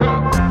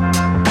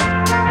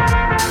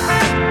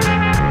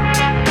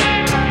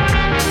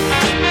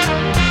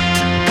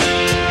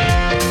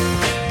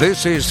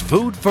This is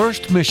Food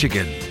First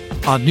Michigan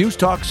on News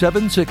Talk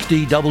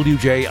 760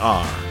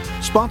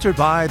 WJR. Sponsored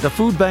by the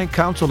Food Bank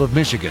Council of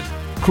Michigan,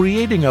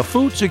 creating a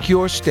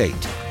food-secure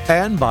state,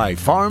 and by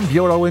Farm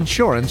Bureau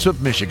Insurance of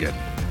Michigan.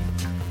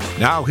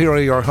 Now here are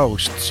your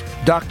hosts,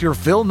 Dr.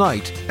 Phil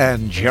Knight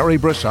and Jerry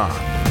Brisson.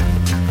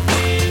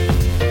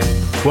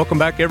 Welcome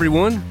back,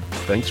 everyone.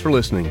 Thanks for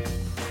listening.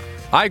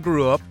 I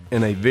grew up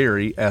in a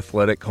very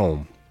athletic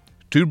home.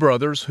 Two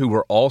brothers who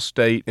were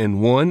all-state in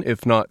one,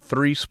 if not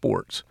three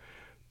sports.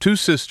 Two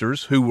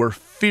sisters who were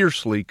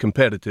fiercely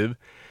competitive,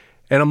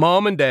 and a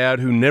mom and dad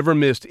who never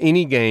missed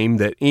any game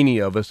that any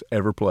of us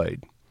ever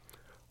played.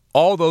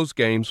 All those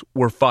games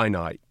were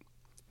finite.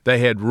 They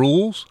had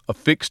rules, a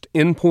fixed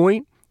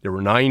endpoint. There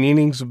were 9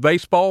 innings of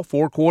baseball,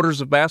 4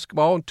 quarters of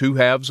basketball, and 2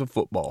 halves of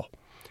football.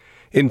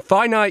 In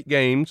finite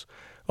games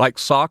like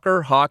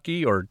soccer,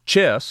 hockey, or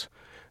chess,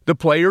 the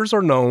players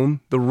are known,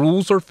 the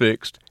rules are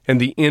fixed,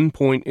 and the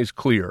endpoint is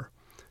clear.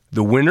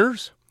 The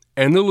winners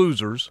and the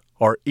losers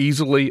are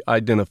easily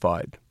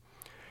identified.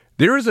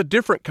 There is a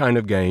different kind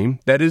of game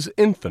that is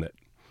infinite.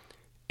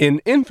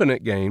 In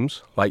infinite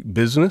games like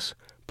business,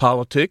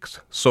 politics,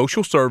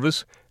 social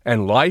service,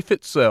 and life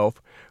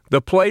itself,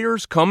 the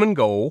players come and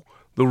go,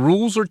 the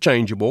rules are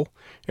changeable,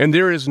 and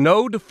there is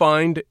no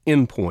defined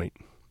endpoint.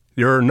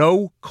 There are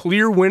no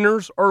clear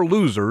winners or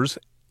losers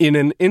in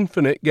an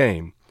infinite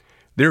game.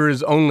 There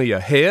is only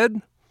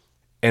ahead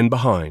and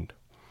behind.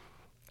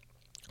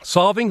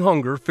 Solving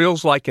hunger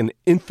feels like an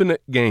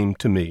infinite game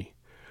to me,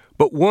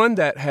 but one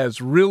that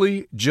has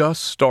really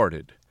just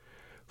started.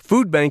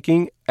 Food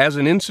banking as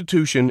an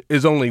institution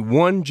is only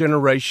 1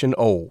 generation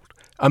old,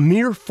 a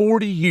mere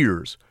 40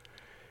 years.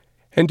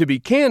 And to be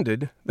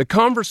candid, the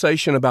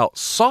conversation about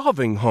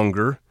solving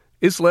hunger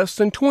is less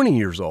than 20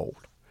 years old.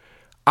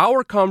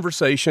 Our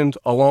conversations,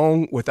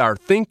 along with our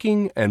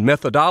thinking and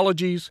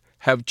methodologies,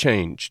 have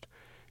changed,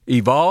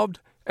 evolved,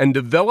 and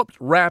developed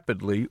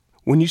rapidly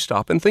when you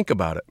stop and think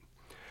about it.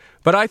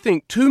 But I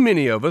think too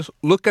many of us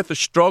look at the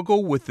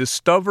struggle with this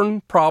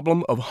stubborn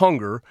problem of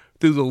hunger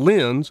through the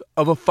lens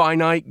of a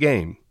finite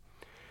game.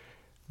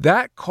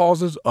 That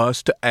causes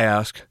us to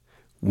ask,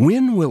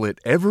 when will it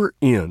ever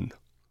end?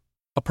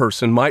 A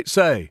person might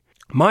say,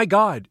 "My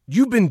God,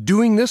 you've been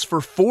doing this for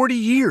 40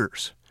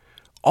 years,"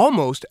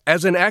 almost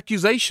as an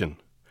accusation.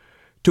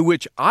 To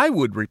which I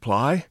would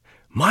reply,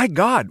 "My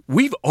God,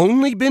 we've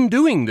only been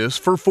doing this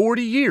for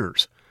 40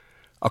 years.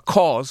 A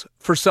cause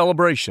for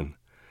celebration.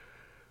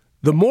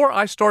 The more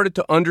I started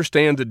to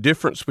understand the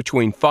difference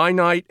between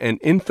finite and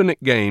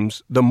infinite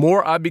games, the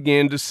more I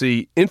began to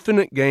see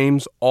infinite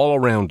games all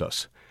around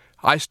us.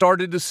 I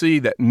started to see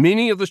that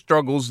many of the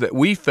struggles that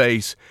we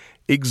face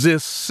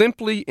exist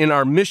simply in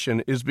our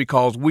mission is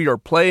because we are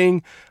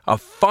playing a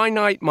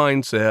finite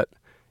mindset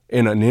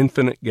in an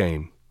infinite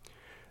game.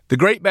 The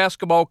great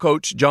basketball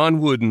coach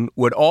John Wooden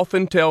would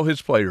often tell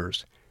his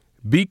players,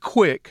 "Be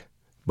quick,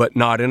 but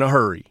not in a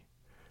hurry."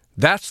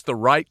 That's the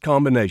right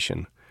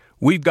combination.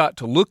 We've got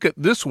to look at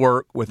this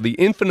work with the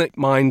infinite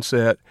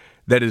mindset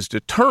that is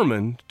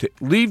determined to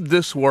leave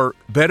this work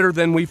better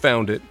than we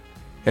found it,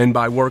 and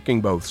by working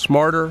both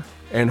smarter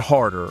and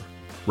harder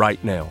right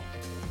now.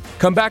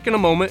 Come back in a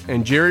moment,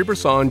 and Jerry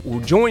Brisson will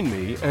join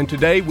me, and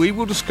today we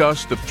will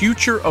discuss the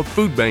future of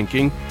food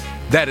banking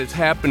that is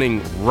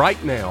happening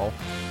right now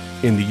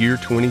in the year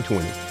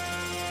 2020.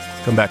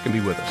 Come back and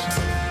be with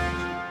us.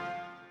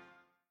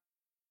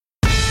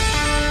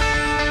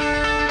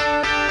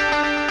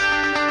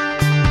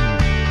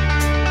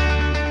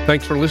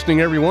 Thanks for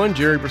listening, everyone.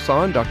 Jerry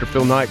Brisson, Dr.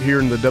 Phil Knight here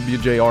in the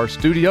WJR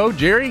studio.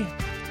 Jerry,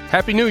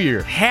 Happy New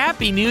Year.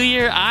 Happy New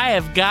Year. I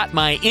have got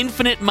my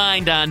infinite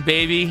mind on,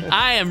 baby.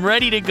 I am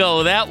ready to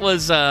go. That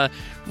was a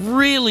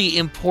really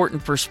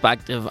important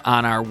perspective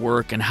on our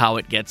work and how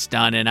it gets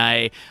done. And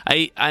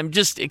I'm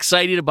just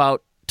excited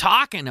about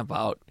talking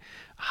about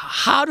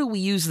how do we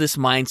use this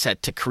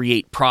mindset to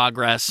create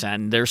progress.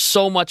 And there's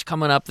so much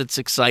coming up that's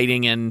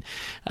exciting, and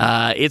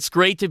it's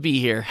great to be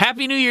here.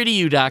 Happy New Year to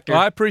you, Doctor.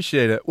 I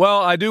appreciate it. Well,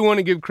 I do want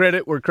to give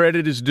credit where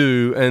credit is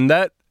due, and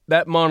that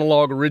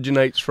monologue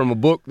originates from a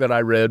book that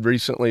I read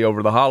recently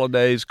over the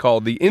holidays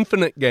called The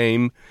Infinite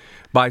Game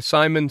by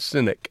Simon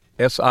Sinek,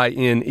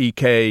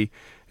 Sinek.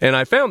 And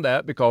I found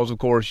that because, of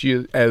course,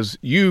 as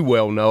you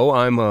well know,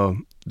 I'm a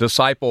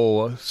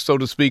disciple, so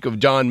to speak, of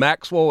John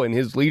Maxwell and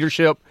his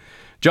leadership.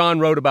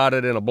 John wrote about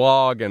it in a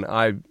blog, and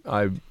I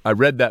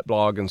read that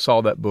blog and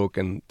saw that book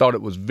and thought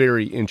it was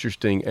very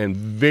interesting and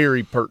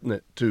very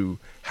pertinent to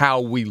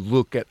how we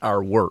look at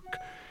our work.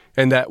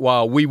 And that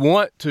while we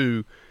want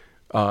to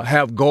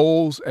have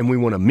goals and we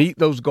want to meet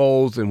those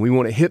goals and we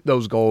want to hit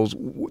those goals,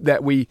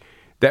 that we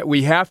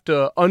have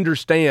to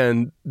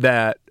understand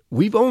that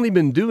we've only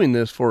been doing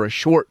this for a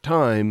short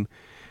time,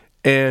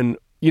 and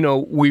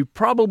we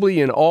probably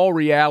in all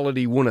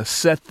reality want to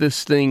set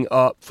this thing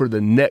up for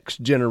the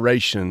next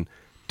generation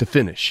to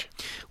finish.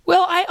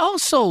 Well, I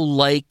also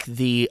like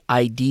the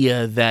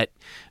idea that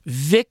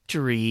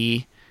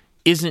victory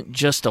isn't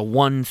just a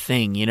one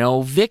thing.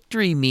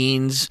 Victory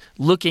means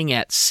looking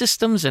at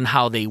systems and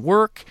how they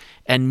work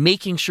and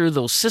making sure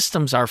those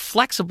systems are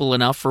flexible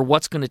enough for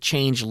what's going to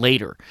change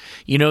later.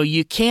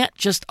 You can't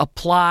just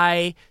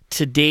apply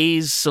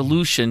today's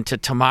solution to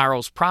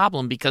tomorrow's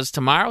problem, because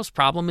tomorrow's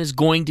problem is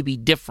going to be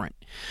different.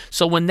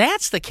 So when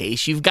that's the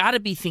case, you've got to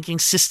be thinking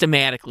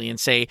systematically and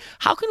say,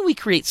 how can we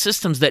create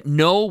systems that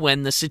know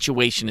when the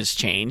situation has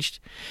changed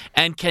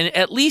and can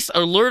at least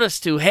alert us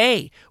to,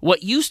 hey,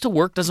 what used to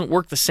work doesn't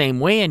work the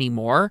same way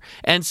anymore.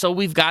 And so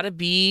we've got to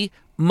be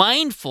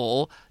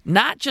mindful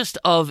not just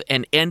of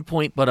an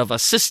endpoint, but of a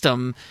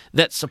system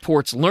that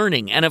supports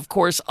learning. And of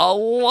course, a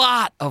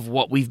lot of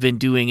what we've been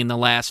doing in the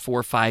last 4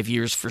 or 5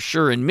 years for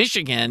sure in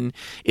Michigan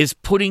is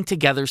putting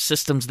together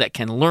systems that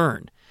can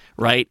learn.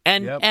 Right?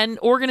 And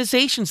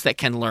organizations that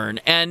can learn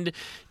and,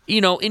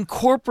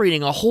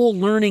 incorporating a whole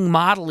learning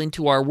model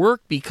into our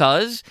work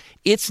because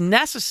it's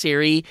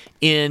necessary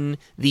in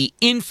the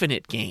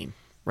infinite game,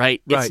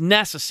 right? It's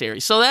necessary.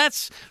 So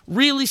that's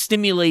really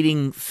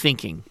stimulating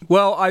thinking.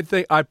 Well, I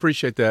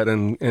appreciate that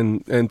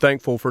and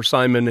thankful for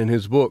Simon and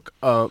his book.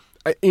 And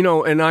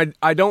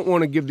I don't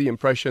want to give the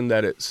impression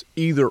that it's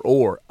either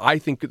or. I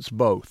think it's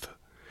both.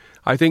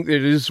 I think that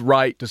it is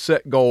right to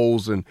set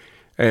goals and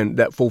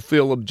that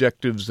fulfill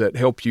objectives that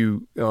help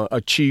you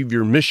achieve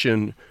your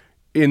mission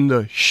in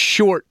the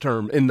short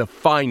term, in the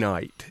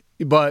finite.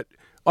 But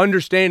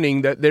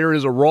understanding that there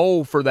is a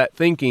role for that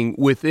thinking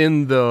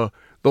within the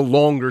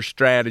longer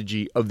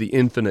strategy of the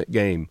infinite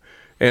game.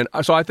 And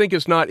so I think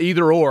it's not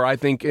either or. I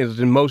think as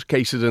in most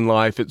cases in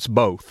life, it's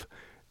both.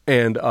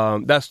 And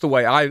that's the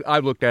way I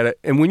looked at it.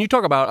 And when you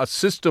talk about a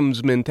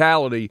systems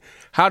mentality,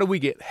 how do we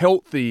get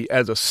healthy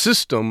as a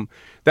system?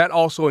 That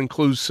also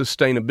includes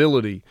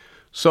sustainability.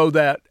 So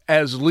that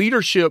as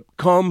leadership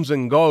comes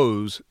and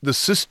goes, the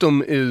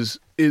system is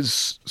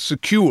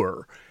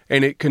secure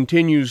and it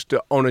continues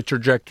to on a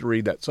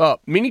trajectory that's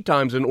up. Many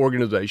times in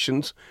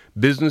organizations,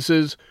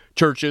 businesses,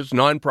 churches,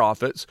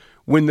 nonprofits,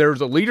 when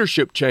there's a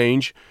leadership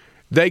change,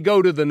 they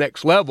go to the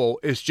next level.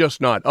 It's just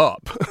not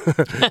up.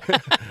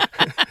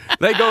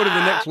 They go to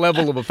the next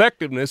level of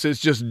effectiveness.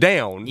 It's just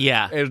down.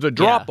 Yeah. There's a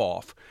drop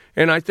off.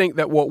 And I think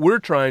that what we're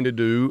trying to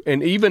do,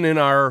 and even in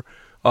our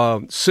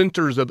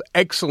centers of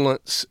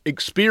excellence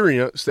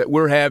experience that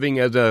we're having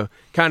as a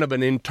kind of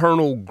an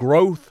internal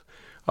growth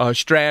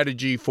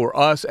strategy for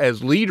us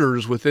as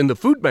leaders within the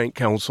Food Bank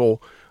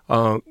Council,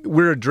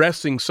 we're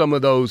addressing some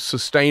of those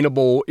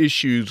sustainable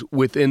issues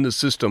within the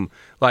system.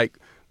 Like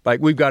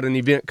we've got an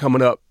event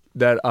coming up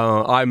that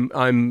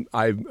I'm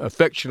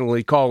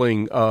affectionately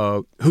calling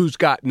 "Who's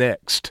Got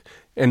Next,"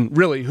 and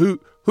really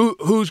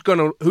who's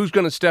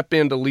gonna step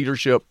into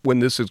leadership when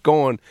this is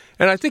going.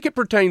 And I think it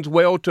pertains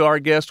well to our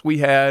guest we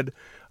had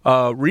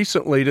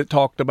recently that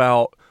talked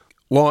about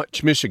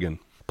Launch Michigan,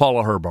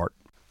 Paula Herbart.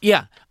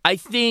 Yeah, I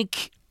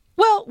think.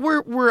 Well,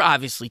 we're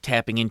obviously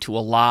tapping into a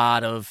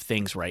lot of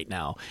things right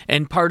now,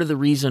 and part of the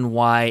reason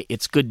why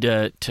it's good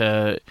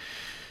to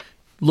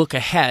look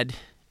ahead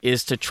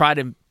is to try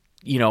to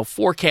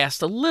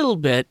forecast a little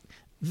bit.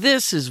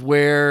 This is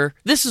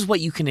what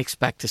you can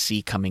expect to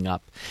see coming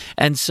up.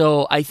 And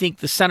so I think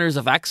the centers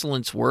of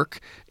excellence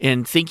work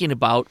in thinking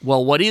about,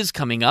 well, what is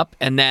coming up?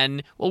 And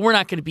then, well, we're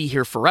not going to be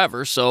here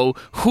forever. So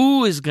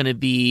who is going to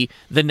be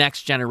the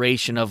next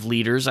generation of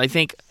leaders? I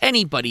think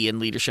anybody in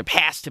leadership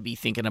has to be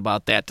thinking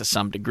about that to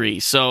some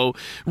degree. So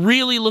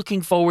really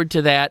looking forward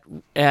to that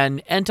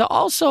and to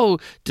also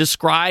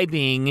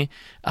describing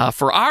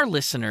for our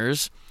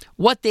listeners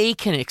what they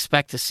can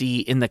expect to see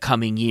in the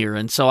coming year.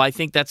 And so I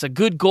think that's a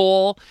good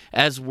goal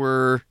as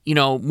we're,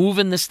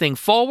 moving this thing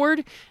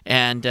forward.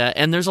 And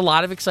there's a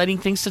lot of exciting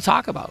things to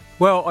talk about.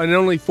 Well, in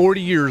only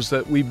 40 years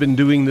that we've been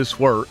doing this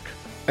work,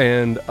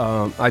 and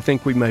I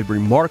think we made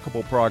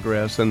remarkable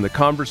progress, and the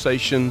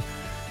conversation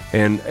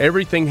and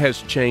everything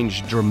has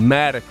changed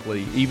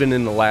dramatically, even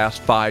in the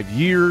last 5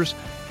 years.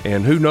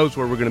 And who knows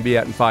where we're going to be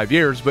at in 5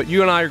 years. But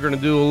you and I are going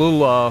to do a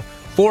little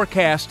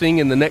forecasting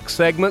in the next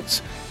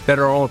segments that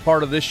are on a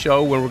part of this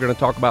show, where we're going to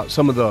talk about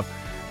some of the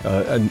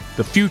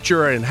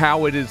future and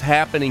how it is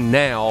happening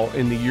now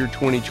in the year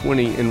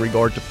 2020 in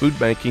regard to food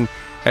banking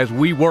as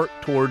we work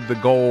toward the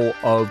goal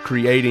of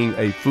creating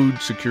a food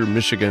secure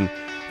Michigan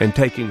and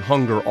taking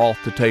hunger off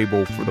the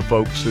table for the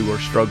folks who are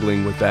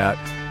struggling with that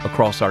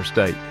across our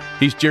state.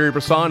 He's Jerry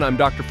Brisson. I'm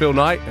Dr. Phil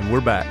Knight, and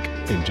we're back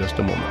in just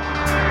a moment.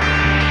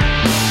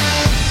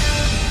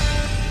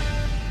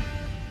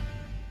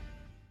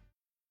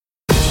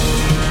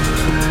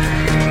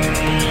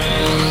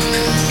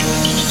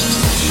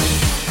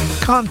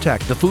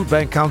 Contact the Food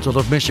Bank Council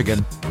of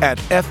Michigan at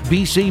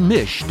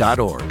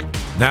fbcmich.org.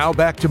 Now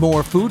back to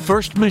more Food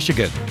First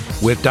Michigan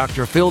with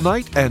Dr. Phil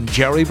Knight and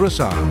Jerry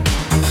Brisson.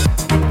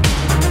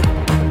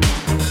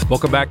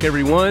 Welcome back,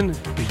 everyone.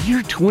 The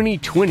year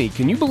 2020.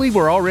 Can you believe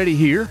we're already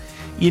here?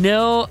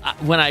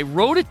 When I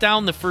wrote it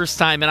down the first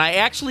time, and I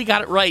actually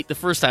got it right the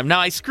first time. Now,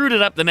 I screwed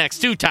it up the next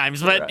 2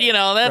 times, but,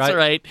 that's all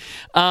right.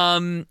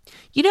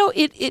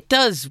 It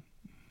does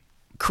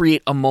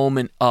create a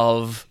moment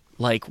of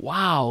like,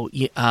 wow,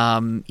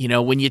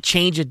 when you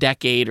change a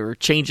decade or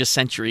change a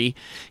century,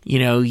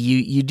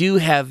 you do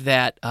have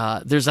that,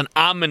 there's an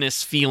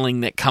ominous feeling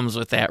that comes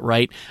with that,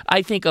 right?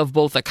 I think of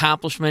both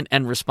accomplishment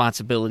and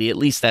responsibility. At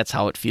least that's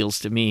how it feels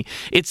to me.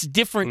 It's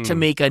different to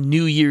make a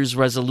New Year's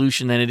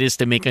resolution than it is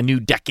to make a new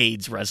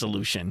decade's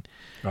resolution.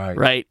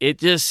 Right?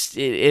 It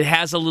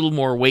has a little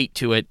more weight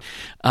to it.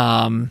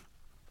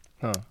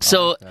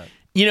 So,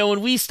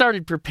 when we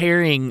started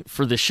preparing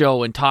for the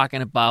show and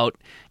talking about,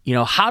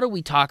 how do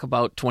we talk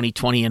about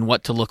 2020 and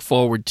what to look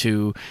forward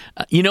to,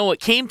 what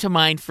came to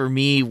mind for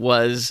me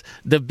was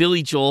the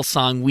Billy Joel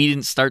song, We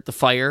Didn't Start the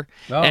Fire.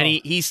 Oh. And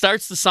he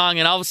starts the song,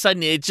 and all of a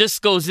sudden it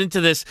just goes into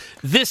this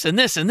and this and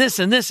this and this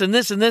and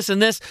this and this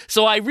and this.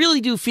 So I really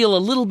do feel a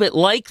little bit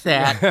like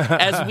that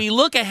as we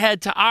look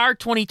ahead to our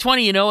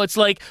 2020. It's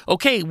like,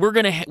 okay,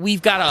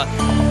 we've got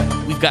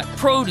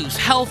produce,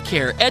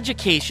 healthcare,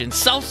 education,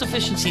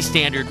 self-sufficiency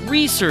standard,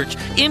 research,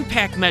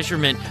 impact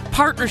measurement,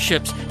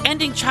 partnerships,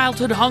 ending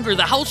childhood hunger,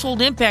 the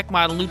household impact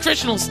model,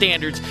 nutritional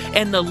standards,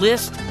 and the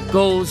list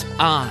goes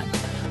on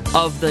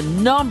of the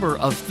number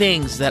of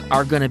things that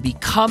are going to be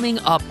coming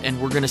up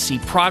and we're going to see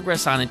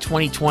progress on in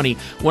 2020.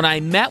 When I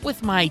met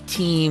with my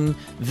team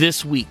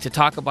this week to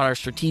talk about our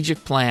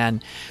strategic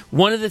plan,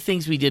 one of the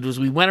things we did was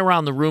we went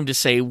around the room to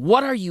say,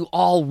 what are you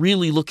all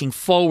really looking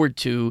forward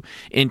to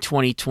in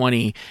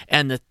 2020?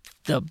 And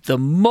the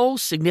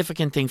most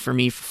significant thing for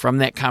me from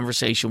that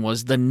conversation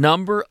was the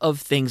number of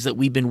things that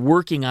we've been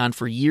working on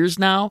for years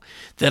now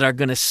that are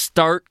going to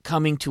start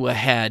coming to a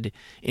head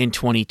in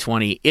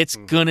 2020. It's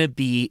going to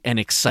be an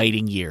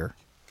exciting year.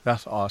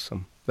 That's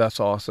awesome. That's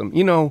awesome.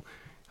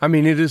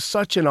 It is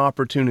such an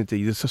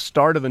opportunity. It's the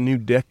start of a new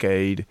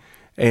decade.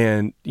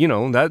 And,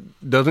 that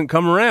doesn't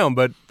come around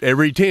but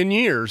every 10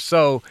 years.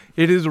 So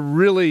it is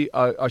really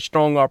a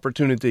strong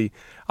opportunity.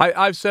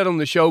 I've said on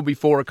the show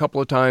before a couple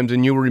of times,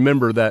 and you'll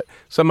remember that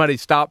somebody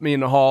stopped me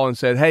in the hall and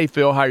said, "Hey,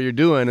 Phil, how you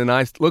doing?" And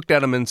I looked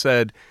at him and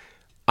said,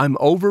 "I'm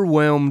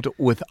overwhelmed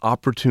with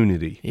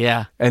opportunity."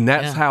 Yeah. And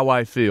that's how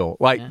I feel,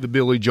 like the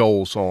Billy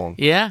Joel song.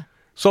 Yeah.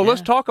 So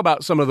let's talk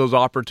about some of those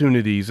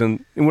opportunities,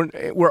 and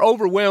we're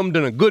overwhelmed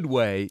in a good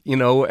way,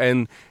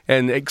 and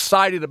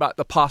excited about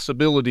the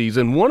possibilities.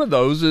 And one of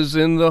those is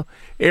in the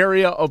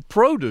area of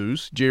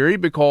produce, Jerry,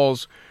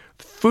 because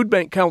Food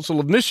Bank Council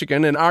of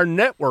Michigan and our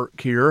network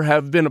here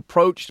have been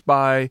approached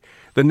by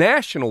the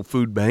National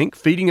Food Bank,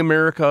 Feeding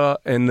America,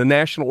 and the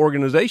national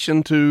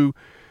organization to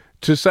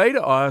say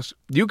to us,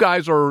 you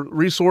guys are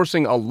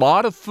resourcing a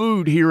lot of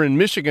food here in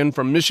Michigan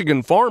from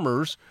Michigan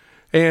farmers,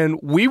 and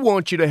we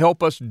want you to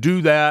help us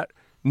do that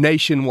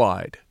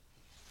nationwide.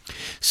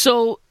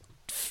 So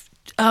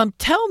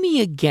tell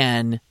me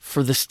again,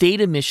 for the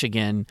state of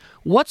Michigan,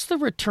 what's the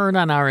return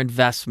on our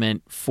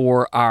investment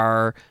for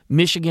our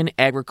Michigan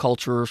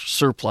Agriculture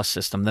Surplus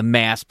System, the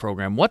MASS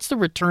program? What's the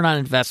return on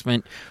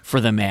investment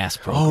for the MASS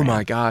program? Oh,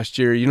 my gosh,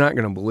 Jerry, you're not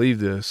going to believe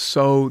this.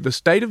 So the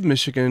state of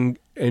Michigan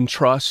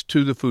entrusts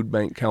to the Food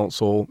Bank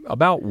Council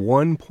about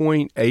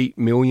 $1.8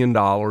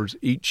 million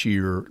each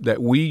year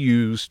that we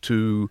use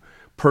to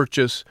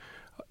purchase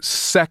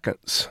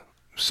seconds,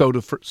 so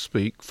to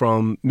speak,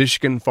 from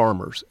Michigan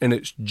farmers, and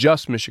it's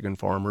just Michigan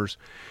farmers.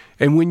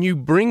 And when you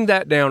bring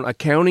that down,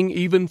 accounting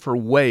even for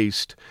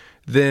waste,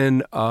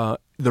 then the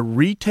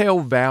retail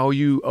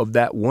value of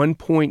that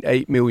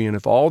 $1.8 million,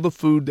 if all the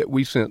food that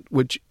we sent,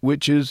 which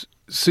is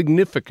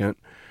significant,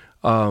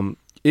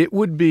 it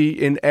would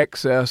be in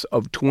excess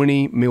of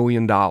 $20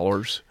 million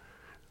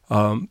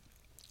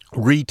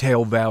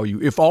retail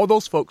value. If all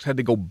those folks had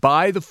to go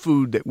buy the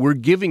food that we're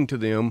giving to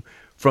them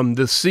from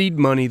the seed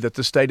money that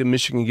the state of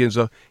Michigan gives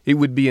us, it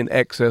would be in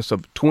excess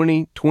of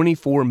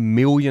 $24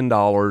 million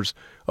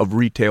of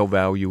retail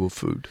value of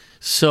food.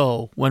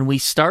 So when we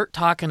start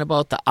talking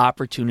about the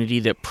opportunity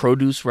that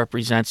produce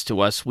represents to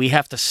us, we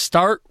have to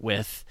start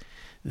with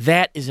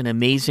that is an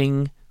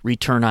amazing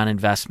return on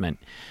investment.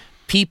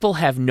 People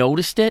have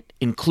noticed it,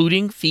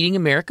 including Feeding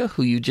America,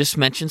 who you just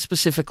mentioned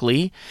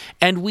specifically,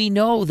 and we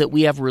know that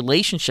we have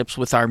relationships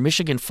with our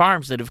Michigan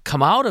farms that have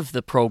come out of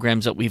the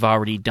programs that we've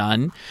already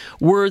done,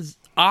 where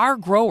our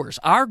growers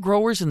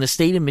in the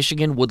state of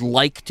Michigan would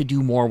like to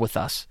do more with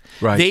us.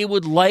 Right. They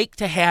would like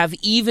to have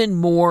even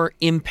more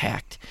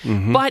impact,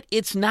 but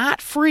it's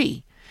not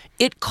free.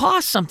 It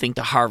costs something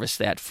to harvest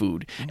that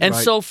food. And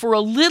so for a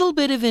little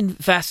bit of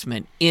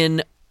investment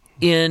in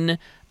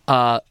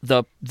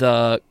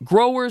the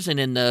growers and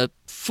in the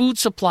food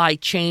supply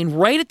chain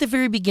right at the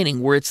very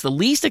beginning, where it's the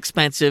least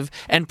expensive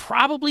and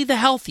probably the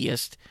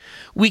healthiest,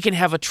 we can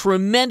have a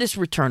tremendous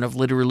return of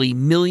literally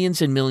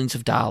millions and millions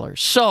of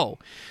dollars. So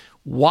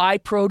why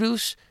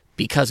produce?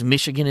 Because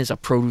Michigan is a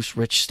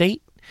produce-rich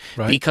state.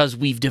 Right. Because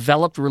we've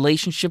developed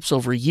relationships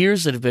over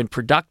years that have been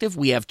productive.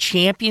 We have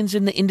champions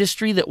in the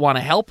industry that want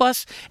to help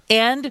us.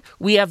 And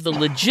we have the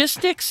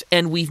logistics,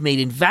 and we've made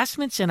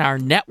investments in our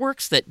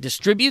networks that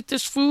distribute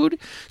this food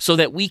so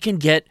that we can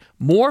get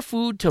more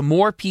food to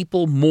more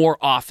people more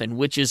often,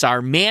 which is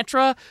our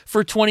mantra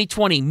for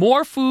 2020.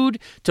 More food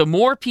to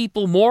more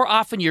people more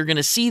often. You're going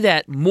to see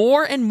that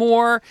more and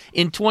more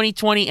in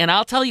 2020. And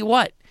I'll tell you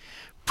what,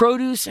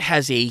 produce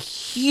has a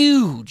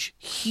huge,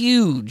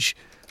 huge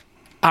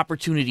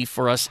opportunity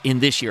for us in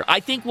this year. I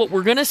think what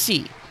we're going to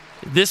see,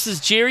 this is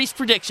Jerry's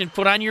prediction.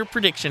 Put on your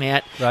prediction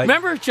hat. Right.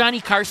 Remember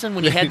Johnny Carson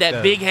when he had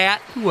that big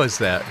hat? Who was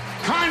that?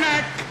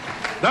 Karnak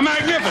the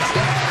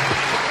Magnificent.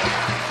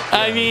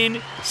 I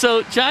mean,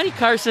 so Johnny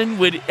Carson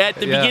would, at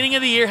the beginning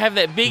of the year, have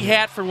that big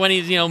hat for when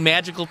he's,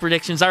 magical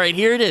predictions. All right,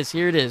 here it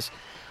is.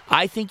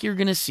 I think you're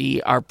going to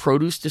see our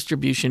produce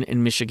distribution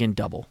in Michigan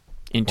double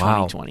in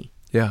 2020.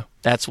 Yeah.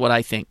 That's what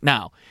I think.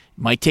 Now,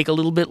 it might take a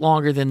little bit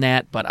longer than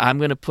that, but I'm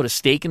going to put a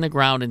stake in the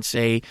ground and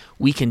say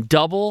we can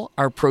double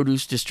our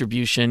produce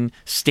distribution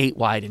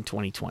statewide in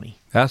 2020.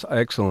 That's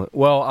excellent.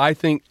 Well, I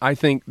think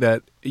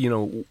that,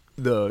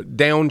 the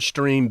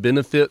downstream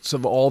benefits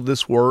of all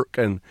this work,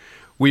 and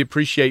we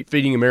appreciate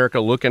Feeding America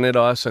looking at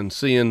us and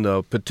seeing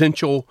the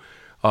potential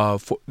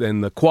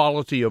and the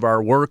quality of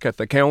our work at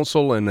the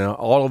council and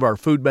all of our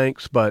food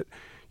banks. But,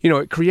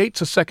 it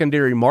creates a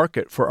secondary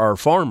market for our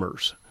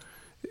farmers.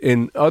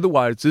 And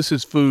otherwise, this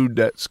is food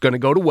that's going to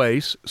go to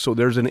waste, so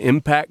there's an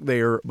impact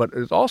there. But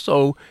it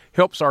also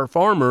helps our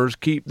farmers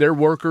keep their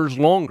workers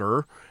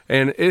longer,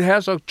 and it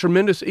has a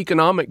tremendous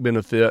economic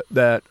benefit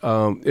that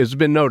has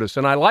been noticed.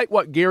 And I like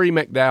what Gary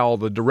McDowell,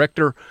 the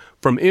director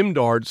from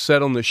MDARD,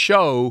 said on the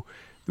show.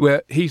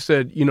 He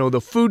said,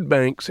 the food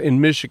banks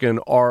in Michigan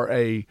are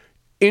a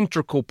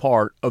integral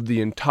part of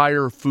the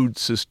entire food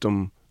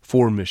system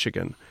for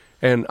Michigan.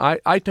 And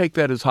I take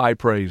that as high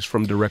praise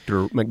from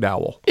Director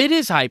McDowell. It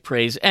is high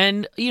praise.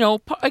 And,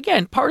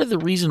 again, part of the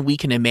reason we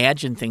can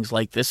imagine things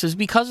like this is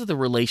because of the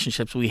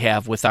relationships we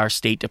have with our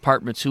state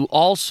departments who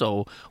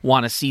also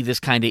want to see this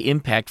kind of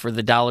impact for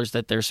the dollars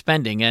that they're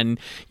spending. And,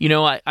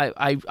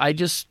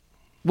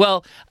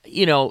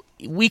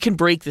 we can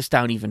break this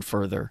down even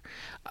further.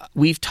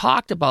 We've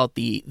talked about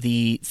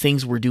the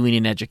things we're doing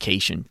in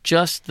education,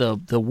 just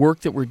the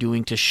work that we're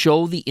doing to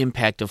show the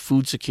impact of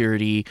food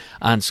security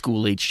on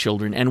school-age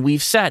children. And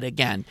we've said,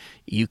 again,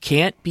 you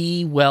can't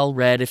be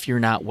well-read if you're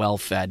not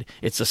well-fed.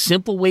 It's a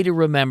simple way to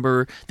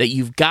remember that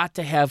you've got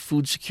to have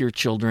food-secure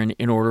children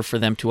in order for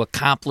them to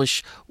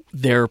accomplish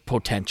their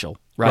potential.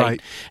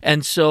 Right.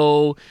 And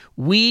so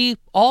we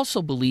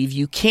also believe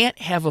you can't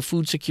have a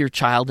food-secure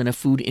child in a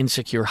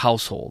food-insecure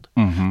household.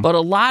 Mm-hmm. But a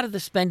lot of the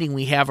spending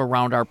we have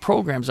around our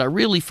programs are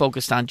really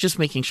focused on just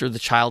making sure the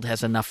child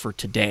has enough for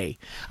today.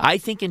 I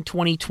think in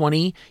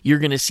 2020, you're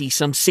going to see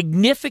some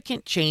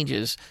significant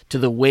changes to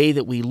the way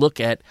that we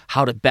look at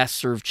how to best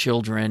serve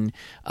children,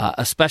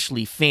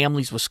 especially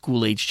families with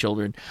school-age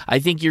children. I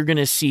think you're going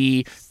to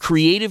see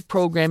creative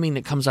programming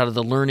that comes out of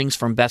the learnings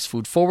from Best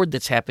Food Forward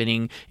that's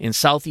happening in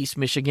Southeast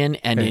Michigan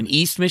and in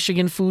East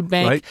Michigan Food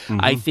Bank. Right. Mm-hmm.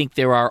 I think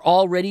there are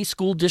already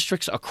school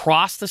districts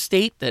across the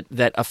state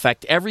that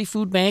affect every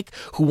food bank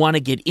who want to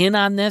get in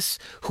on this,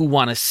 who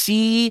want to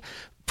see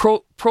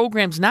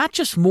programs not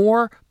just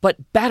more,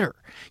 but better.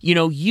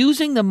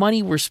 Using the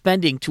money we're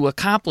spending to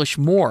accomplish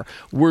more.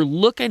 We're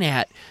looking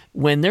at,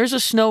 when there's a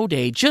snow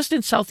day, just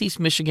in Southeast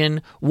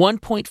Michigan,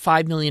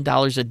 $1.5 million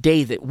a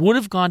day that would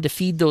have gone to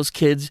feed those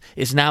kids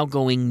is now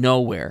going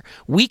nowhere.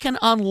 We can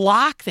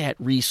unlock that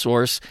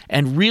resource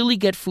and really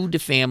get food to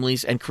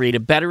families and create a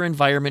better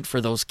environment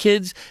for those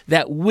kids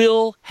that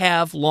will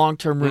have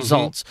long-term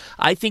results.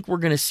 I think we're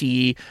going to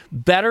see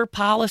better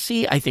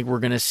policy. I think we're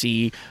going to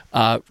see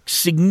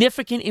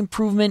significant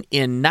improvement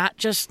in not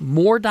just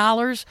more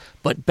dollars,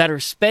 but better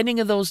spending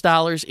of those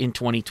dollars in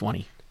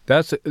 2020.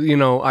 That's,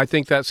 I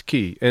think that's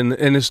key. And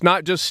it's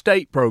not just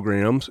state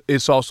programs,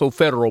 it's also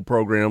federal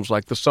programs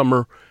like the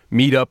summer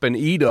Meet Up and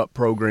Eat Up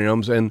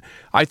programs. And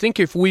I think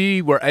if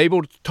we were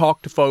able to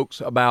talk to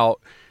folks about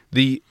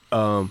the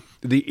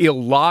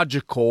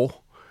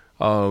illogical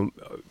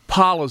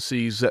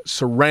policies that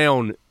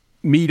surround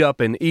Meet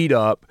Up and Eat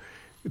Up,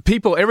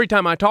 people, every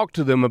time I talk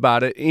to them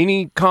about it,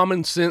 any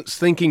common sense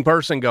thinking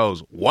person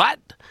goes, what?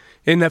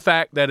 In the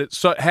fact that it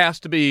has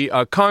to be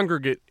a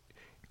congregate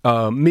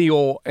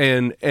meal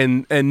and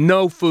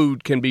no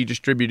food can be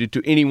distributed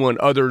to anyone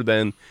other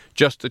than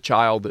just the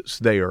child that's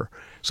there.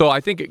 So I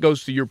think it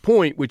goes to your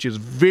point, which is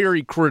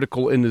very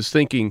critical in this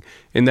thinking,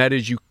 and that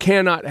is you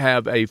cannot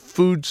have a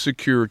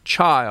food-secure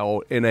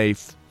child in a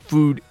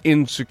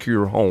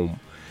food-insecure home.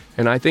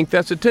 And I think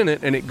that's a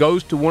tenet, and it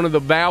goes to one of the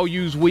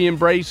values we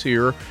embrace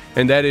here,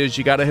 and that is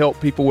you got to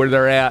help people where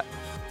they're at,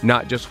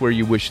 not just where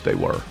you wish they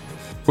were.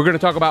 We're going to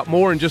talk about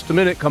more in just a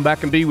minute. Come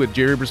back and be with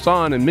Jerry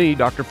Brisson and me,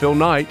 Dr. Phil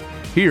Knight,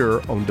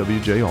 here on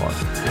WJR.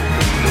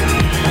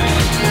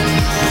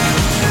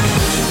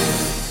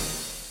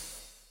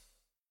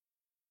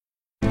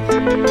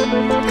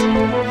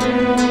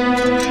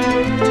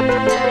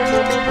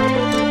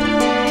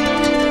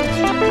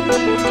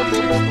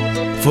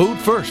 Food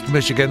First,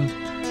 Michigan.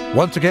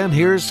 Once again,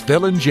 here's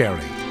Phil and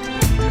Jerry.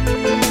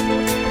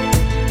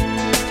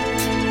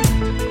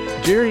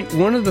 Jerry,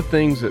 one of the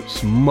things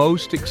that's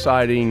most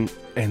exciting,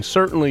 and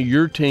certainly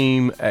your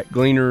team at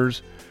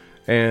Gleaners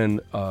and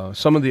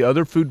some of the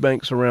other food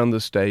banks around the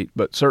state,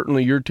 but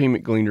certainly your team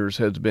at Gleaners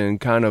has been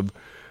kind of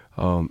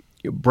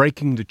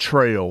breaking the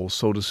trail,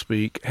 so to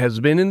speak, has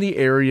been in the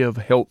area of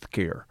health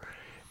care.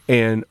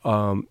 And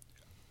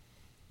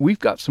we've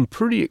got some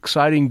pretty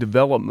exciting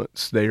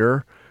developments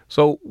there.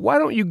 So why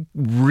don't you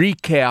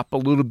recap a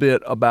little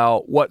bit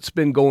about what's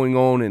been going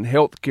on in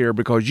healthcare,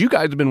 because you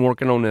guys have been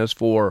working on this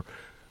for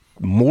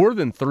more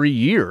than 3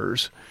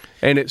 years,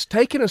 and it's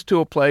taken us to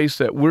a place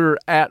that we're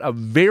at a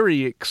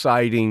very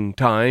exciting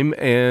time,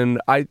 and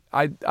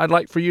I'd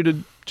like for you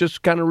to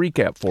just kind of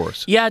recap for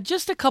us. Yeah,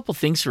 just a couple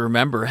things to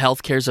remember.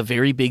 Healthcare is a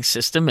very big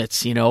system.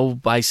 It's,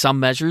 by some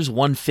measures,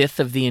 1/5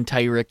 of the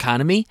entire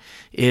economy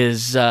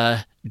is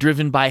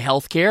driven by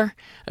healthcare.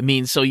 I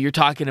mean, so you're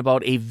talking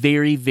about a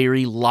very,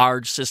 very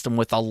large system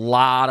with a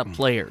lot of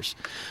players.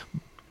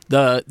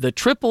 The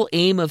triple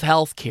aim of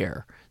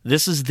healthcare,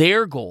 this is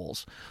their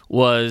goals,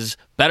 was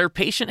better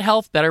patient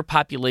health, better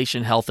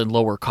population health, and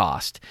lower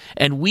cost.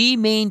 And we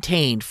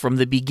maintained from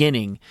the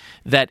beginning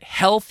that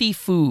healthy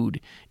food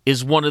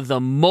is one of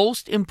the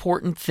most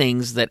important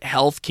things that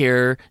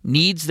healthcare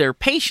needs their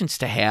patients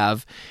to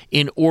have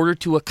in order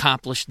to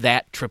accomplish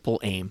that triple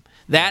aim.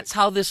 That's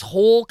how this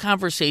whole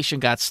conversation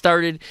got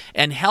started,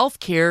 and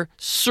healthcare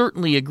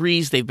certainly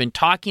agrees. They've been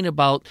talking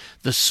about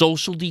the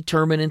social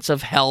determinants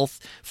of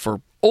health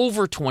for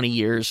over 20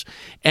 years.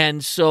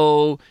 And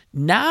so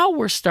now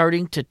we're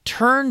starting to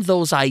turn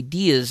those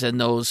ideas and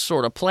those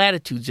sort of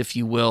platitudes, if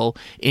you will,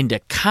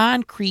 into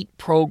concrete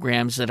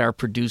programs that are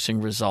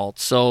producing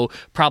results. So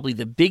probably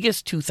the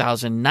biggest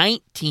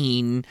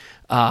 2019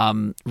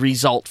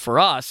 result for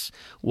us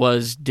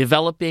was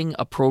developing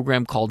a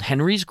program called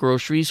Henry's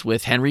Groceries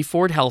with Henry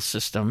Ford Health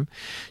System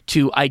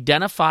to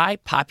identify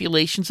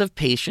populations of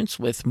patients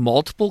with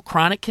multiple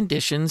chronic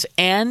conditions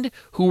and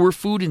who were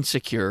food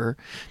insecure,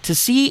 to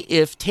see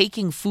if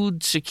taking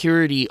food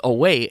security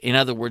away, in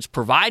other words,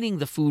 providing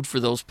the food for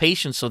those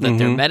patients so that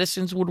their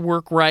medicines would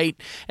work right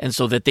and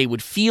so that they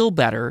would feel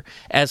better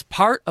as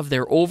part of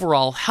their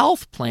overall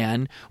health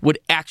plan, would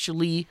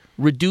actually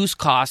reduce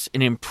costs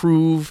and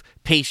improve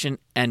patient,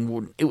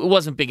 and it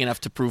wasn't big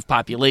enough to prove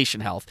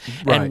population health.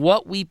 Right. And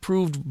what we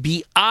proved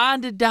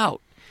beyond a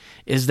doubt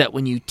is that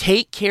when you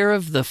take care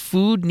of the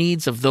food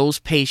needs of those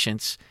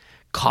patients,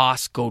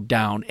 costs go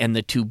down. And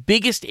the two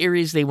biggest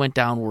areas they went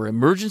down were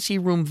emergency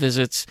room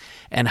visits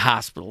and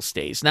hospital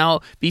stays.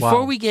 Now,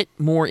 before we get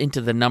more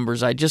into the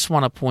numbers, I just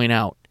want to point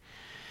out,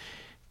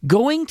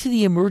 going to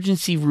the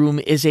emergency room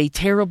is a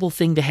terrible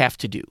thing to have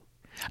to do.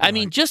 I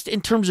mean, just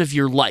in terms of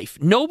your life,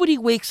 nobody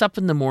wakes up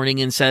in the morning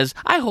and says,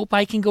 I hope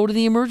I can go to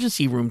the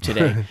emergency room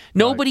today.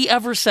 Nobody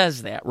ever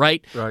says that,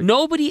 right?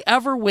 Nobody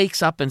ever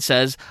wakes up and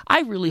says,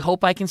 I really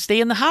hope I can stay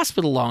in the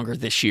hospital longer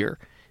this year.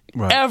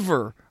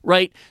 Ever,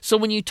 right? So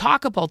when you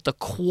talk about the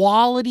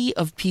quality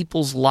of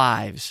people's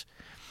lives,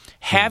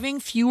 having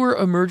fewer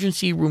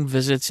emergency room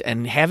visits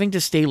and having to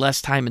stay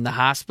less time in the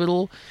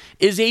hospital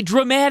is a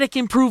dramatic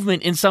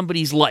improvement in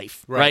somebody's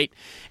life, right?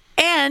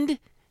 And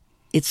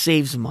it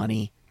saves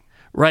money.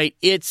 Right?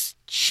 It's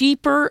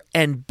cheaper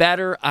and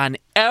better on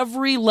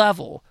every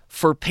level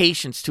for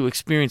patients to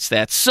experience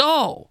that.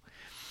 So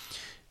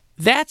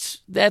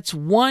that's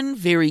one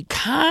very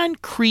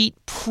concrete,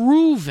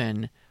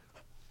 proven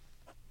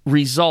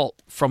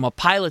result from a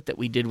pilot that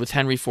we did with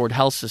Henry Ford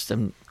Health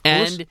System.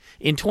 And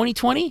in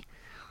 2020,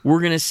 we're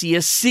going to see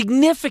a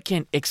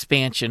significant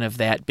expansion of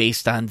that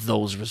based on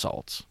those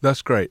results.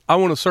 That's great. I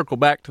want to circle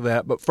back to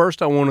that, but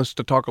first I want us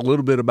to talk a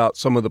little bit about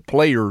some of the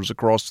players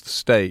across the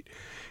state.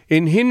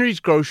 In Henry's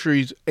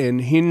Groceries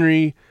and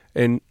Henry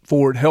and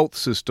Ford Health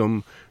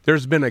System,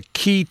 there's been a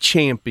key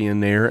champion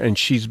there, and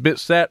she's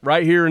sat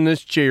right here in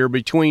this chair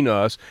between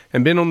us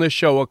and been on this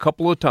show a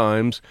couple of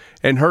times,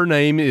 and her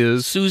name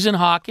is Susan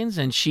Hawkins,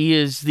 and she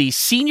is the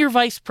Senior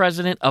Vice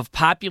President of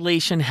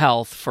Population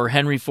Health for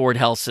Henry Ford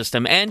Health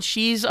System, and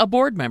she's a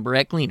board member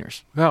at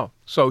Gleaners. Oh,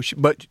 so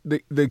but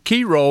the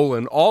key role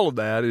in all of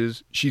that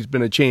is she's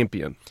been a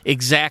champion.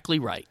 Exactly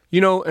right.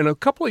 And a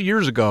couple of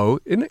years ago,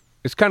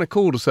 it's kind of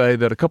cool to say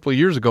that a couple of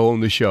years ago on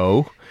the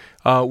show,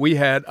 we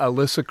had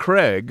Alyssa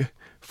Craig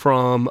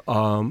from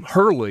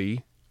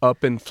Hurley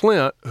up in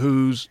Flint,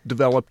 who's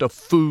developed a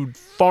food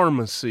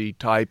pharmacy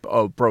type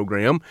of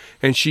program,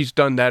 and she's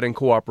done that in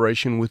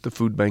cooperation with the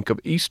Food Bank of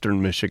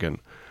Eastern Michigan.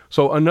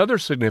 So another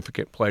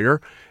significant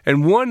player,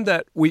 and one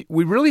that we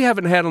really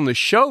haven't had on the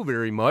show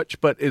very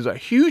much, but is a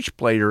huge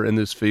player in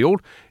this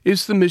field,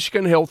 is the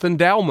Michigan Health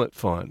Endowment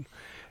Fund.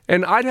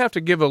 And I'd have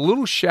to give a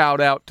little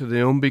shout out to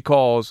them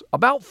because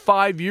about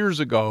 5 years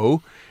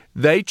ago,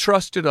 they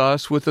trusted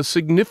us with a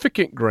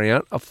significant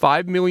grant, a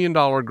 $5 million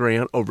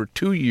grant over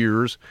 2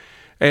 years,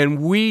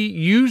 and we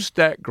used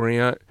that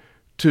grant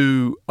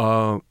to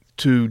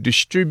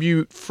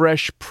distribute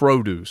fresh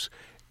produce.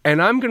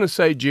 And I'm going to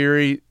say,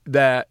 Jerry,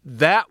 that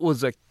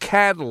was a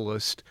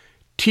catalyst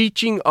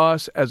teaching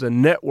us as a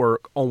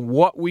network on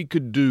what we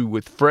could do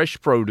with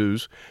fresh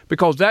produce,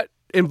 because that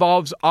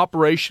involves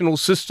operational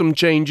system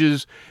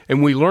changes,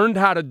 and we learned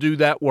how to do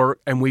that work,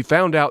 and we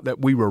found out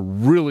that we were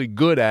really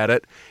good at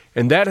it,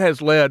 and that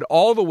has led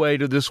all the way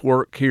to this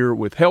work here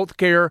with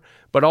healthcare,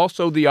 but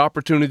also the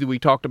opportunity we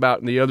talked about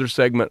in the other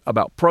segment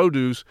about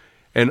produce.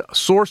 and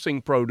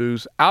sourcing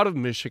produce out of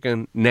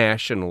Michigan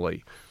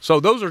nationally. So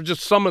those are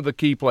just some of the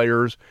key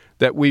players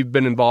that we've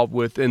been involved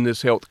with in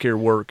this healthcare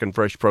work and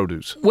fresh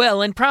produce.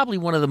 Well, and probably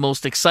one of the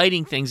most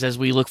exciting things as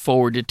we look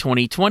forward to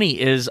 2020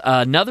 is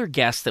another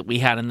guest that we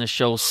had on the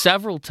show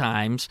several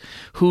times,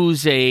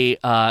 who's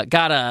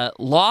got a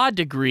law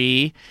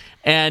degree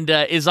and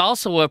is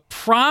also a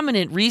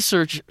prominent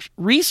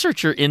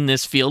researcher in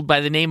this field by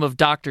the name of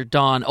Dr.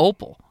 Dawn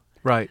Opel.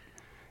 Right.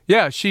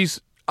 Yeah,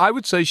 I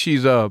would say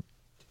she's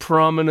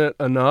prominent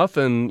enough,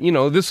 and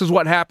this is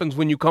what happens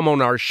when you come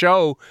on our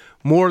show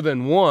more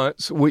than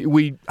once.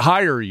 We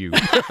hire you.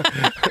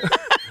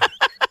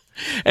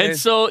 And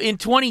so in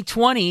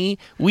 2020,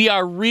 we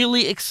are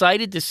really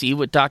excited to see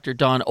what Dr.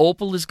 Dawn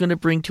Opel is going to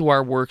bring to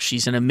our work.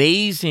 She's an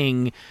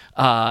amazing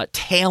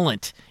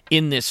talent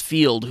in this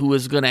field who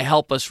is going to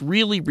help us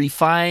really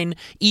refine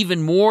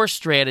even more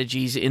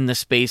strategies in the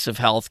space of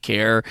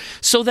healthcare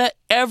so that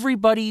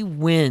everybody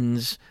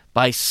wins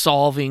by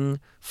solving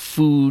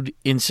food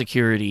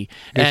insecurity.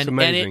 It's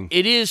amazing. And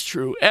it is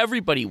true.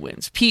 Everybody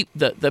wins.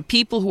 The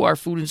people who are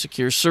food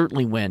insecure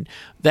certainly win.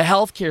 The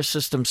healthcare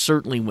system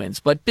certainly wins.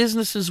 But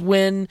businesses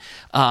win.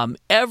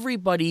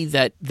 Everybody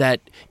that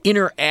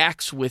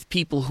interacts with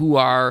people who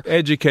are...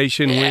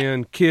 Education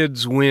win,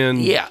 kids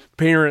win,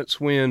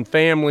 parents win,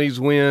 families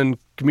win,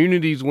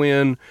 communities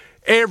win.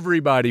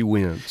 Everybody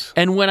wins.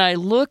 And when I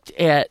looked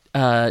at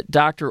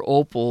Dr.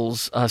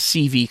 Opel's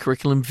CV,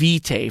 Curriculum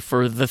Vitae,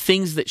 for the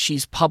things that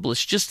she's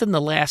published just in the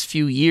last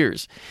few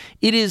years,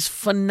 it is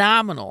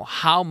phenomenal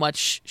how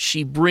much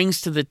she brings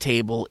to the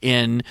table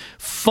in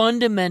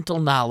fundamental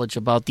knowledge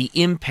about the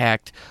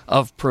impact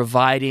of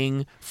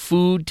providing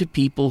food to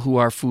people who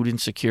are food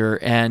insecure.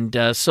 And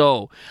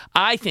so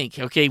I think,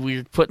 okay,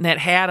 we're putting that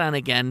hat on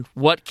again.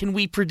 What can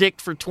we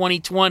predict for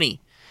 2020?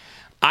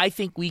 I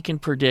think we can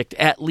predict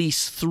at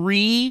least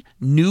 3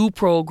 new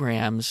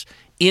programs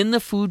in the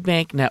Food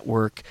Bank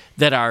Network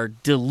that are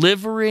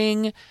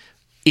delivering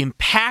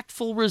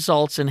impactful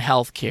results in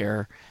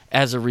healthcare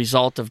as a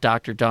result of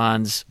Dr.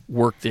 Dawn's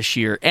work this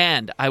year.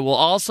 And I will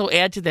also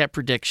add to that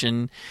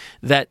prediction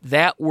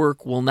that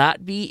work will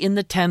not be in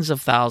the tens of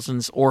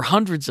thousands or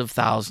hundreds of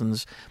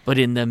thousands, but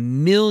in the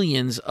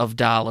millions of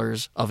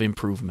dollars of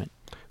improvement.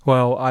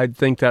 Well, I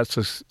think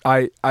that's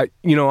I'm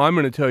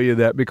going to tell you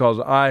that because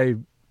I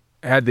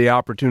had the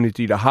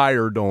opportunity to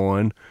hire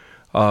Dawn,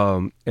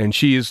 and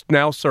she is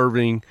now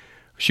serving.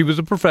 She was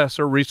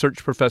a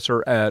research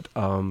professor at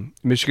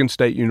Michigan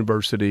State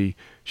University.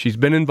 She's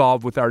been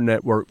involved with our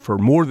network for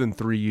more than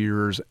 3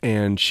 years,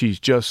 and she's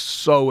just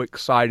so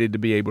excited to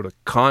be able to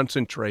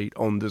concentrate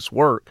on this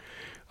work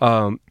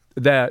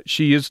that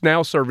she is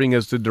now serving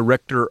as the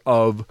director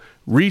of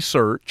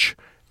research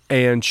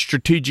and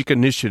strategic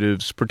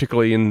initiatives,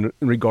 particularly in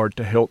regard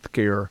to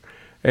healthcare.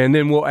 And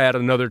then we'll add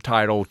another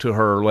title to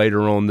her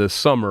later on this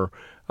summer.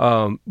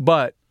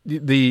 But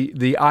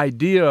the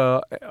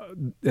idea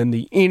and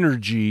the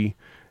energy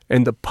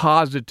and the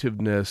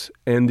positiveness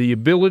and the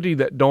ability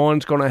that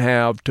Dawn's going to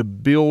have to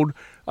build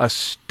a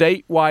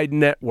statewide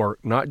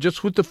network, not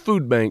just with the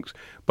food banks,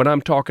 but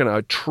I'm talking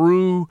a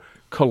true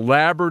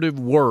collaborative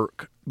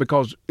work.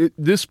 Because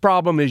this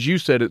problem, as you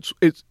said, it's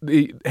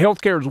the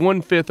healthcare is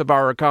 1/5 of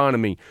our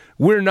economy.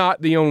 We're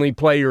not the only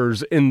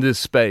players in this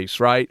space,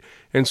 right?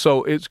 And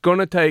so it's going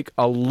to take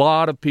a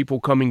lot of people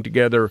coming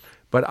together.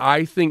 But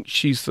I think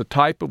she's the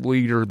type of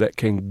leader that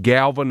can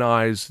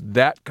galvanize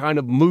that kind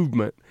of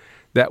movement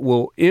that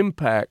will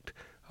impact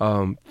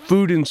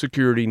food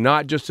insecurity,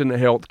 not just in the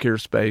healthcare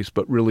space,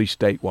 but really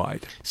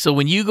statewide. So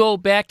when you go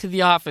back to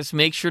the office,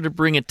 make sure to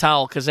bring a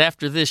towel, because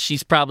after this,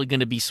 she's probably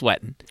going to be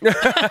sweating.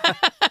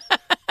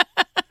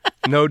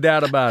 No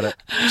doubt about it.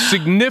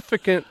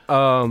 Significant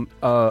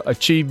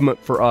achievement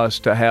for us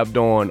to have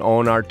Dawn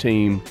on our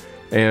team,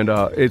 and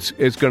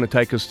it's going to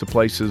take us to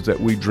places that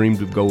we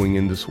dreamed of going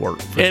in this work.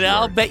 And sure.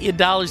 I'll bet you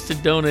dollars to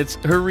donuts,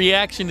 her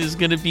reaction is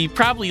going to be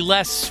probably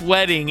less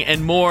sweating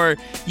and more,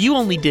 you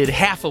only did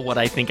half of what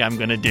I think I'm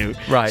going to do.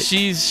 Right.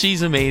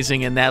 She's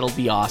amazing, and that'll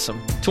be awesome.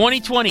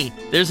 2020,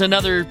 there's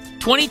another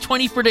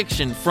 2020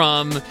 prediction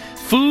from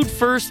Food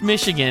First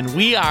Michigan.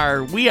 We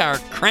are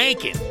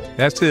cranking.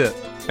 That's it.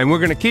 And we're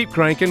going to keep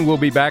cranking. We'll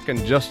be back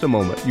in just a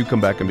moment. You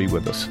come back and be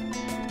with us.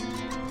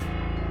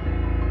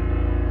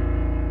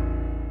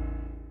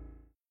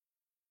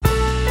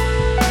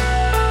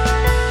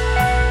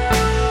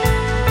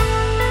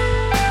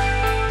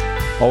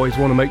 Always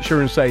want to make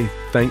sure and say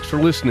thanks for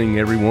listening,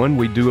 everyone.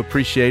 We do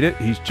appreciate it.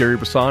 He's Jerry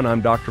Bassan.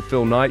 I'm Dr.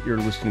 Phil Knight. You're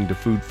listening to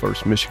Food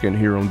First Michigan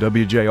here on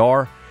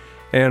WJR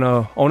and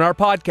on our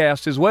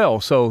podcast as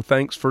well. So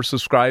thanks for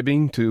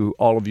subscribing to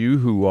all of you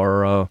who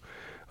are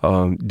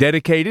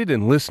dedicated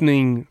and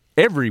listening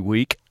every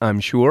week, I'm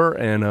sure.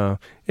 And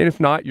if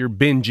not, you're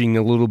binging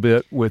a little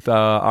bit with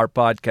our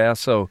podcast.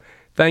 So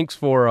thanks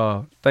for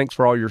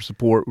all your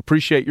support.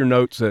 Appreciate your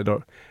notes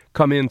that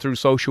come in through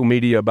social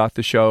media about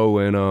the show,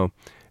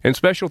 And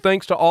special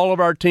thanks to all of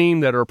our team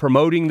that are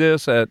promoting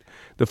this at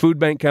the Food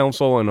Bank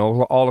Council and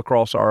all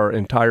across our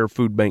entire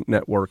food bank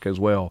network as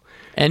well.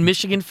 And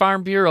Michigan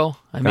Farm Bureau.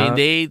 I mean,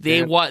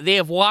 they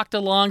have walked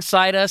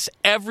alongside us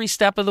every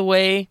step of the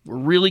way. We're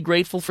really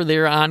grateful for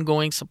their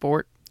ongoing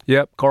support.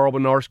 Yep, Carl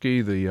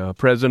Benarski, the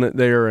president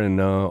there,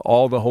 and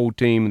all the whole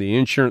team, the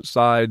insurance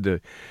side,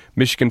 the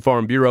Michigan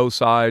Farm Bureau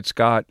side,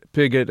 Scott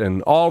Piggott,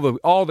 and all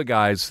the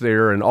guys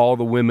there, and all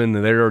the women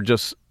there are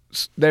just.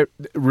 They're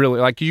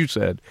really, like you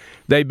said,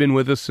 they've been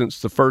with us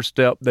since the first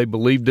step. They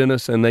believed in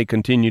us, and they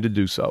continue to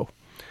do so.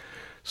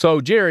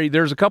 So, Jerry,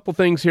 there's a couple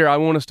things here I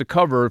want us to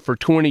cover for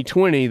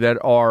 2020 that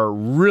are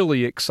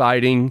really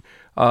exciting.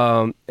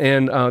 And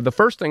the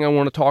first thing I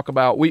want to talk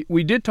about,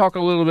 we did talk a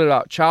little bit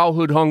about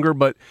childhood hunger,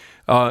 but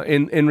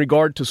in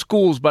regard to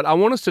schools. But I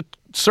want us to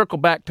circle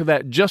back to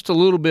that just a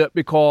little bit,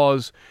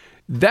 because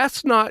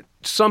that's not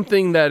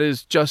something that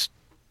is just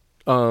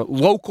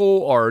local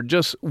or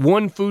just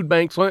one food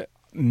bank.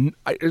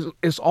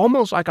 It's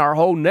almost like our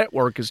whole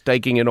network is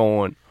taking it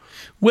on.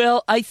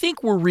 Well, I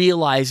think we're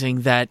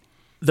realizing that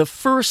the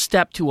first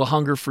step to a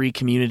hunger-free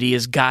community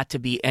has got to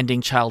be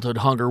ending childhood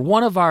hunger.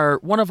 One of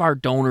our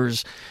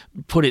donors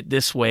put it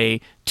this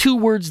way: 2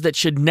 words that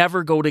should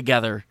never go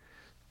together: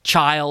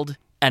 child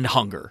and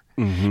hunger.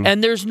 Mm-hmm.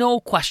 And there's no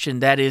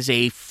question that is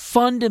a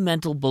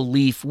fundamental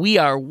belief. We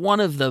are one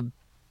of the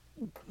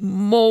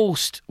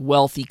most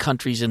wealthy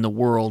countries in the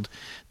world.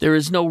 There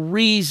is no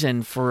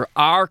reason for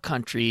our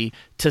country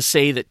to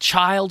say that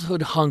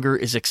childhood hunger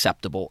is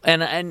acceptable.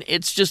 And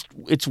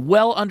it's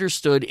well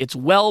understood, it's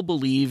well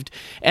believed,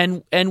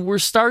 and we're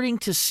starting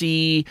to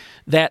see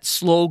that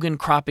slogan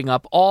cropping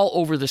up all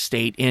over the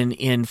state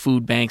in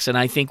food banks. And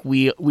I think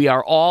we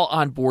are all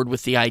on board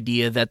with the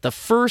idea that the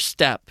first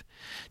step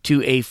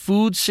to a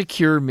food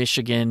secure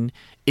Michigan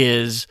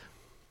is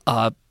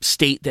a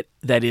state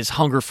that is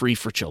hunger-free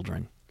for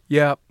children.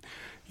 Yeah.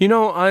 You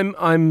know,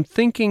 I'm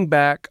thinking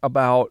back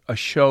about a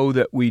show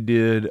that we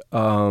did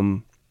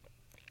that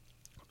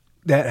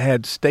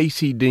had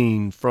Stacy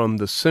Dean from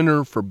the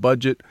Center for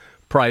Budget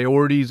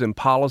Priorities and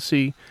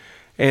Policy.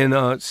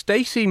 And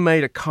Stacy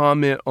made a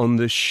comment on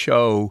this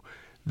show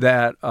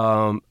that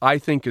I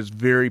think is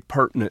very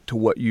pertinent to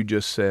what you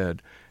just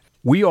said.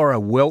 We are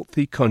a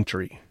wealthy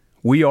country.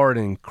 We are an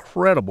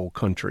incredible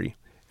country,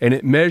 and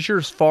it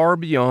measures far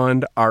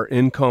beyond our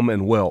income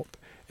and wealth.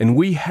 And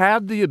we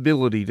have the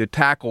ability to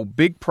tackle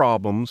big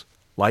problems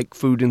like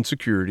food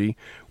insecurity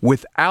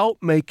without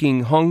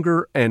making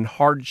hunger and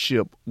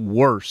hardship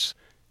worse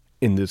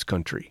in this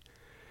country.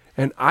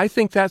 And I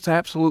think that's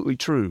absolutely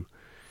true.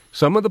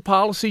 Some of the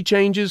policy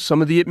changes,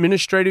 some of the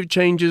administrative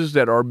changes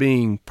that are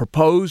being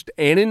proposed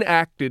and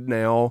enacted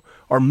now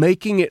are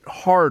making it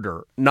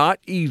harder, not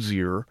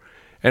easier.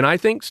 And I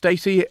think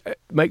Stacy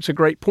makes a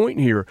great point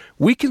here.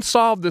 We can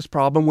solve this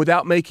problem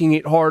without making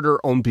it harder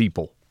on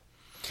people.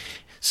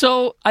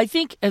 So I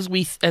think as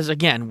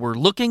again, we're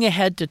looking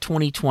ahead to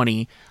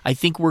 2020, I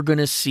think we're going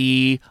to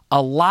see a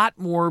lot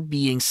more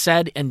being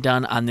said and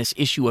done on this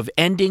issue of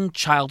ending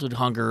childhood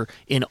hunger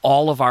in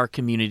all of our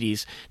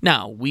communities.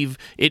 Now,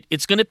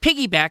 it's going to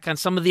piggyback on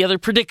some of the other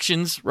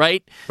predictions,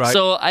 right?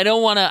 So I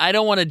don't want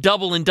to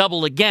double and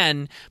double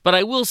again, but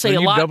I will say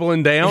Are you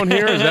doubling down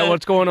here? Is that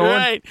what's going on?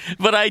 Right.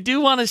 But I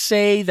do want to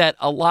say that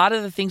a lot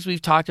of the things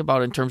we've talked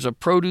about in terms of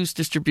produce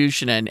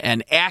distribution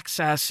and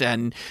access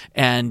and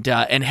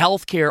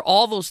health care,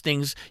 all those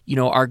things,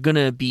 are going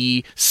to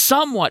be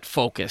somewhat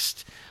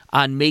focused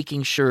on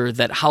making sure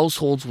that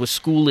households with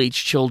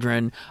school-age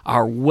children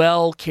are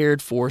well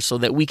cared for so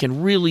that we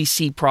can really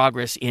see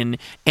progress in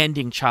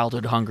ending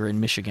childhood hunger in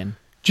Michigan.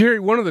 Jerry,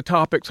 one of the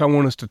topics I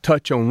want us to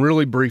touch on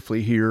really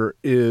briefly here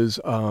is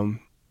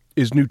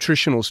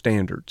nutritional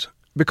standards.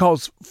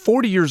 Because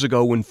 40 years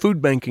ago when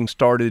food banking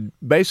started,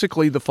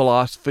 basically the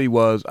philosophy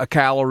was a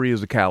calorie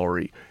is a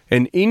calorie.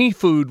 And any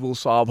food will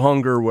solve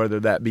hunger, whether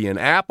that be an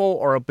apple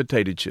or a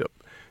potato chip.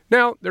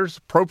 Now, there's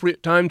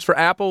appropriate times for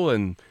apple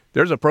and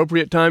there's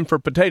appropriate time for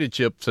potato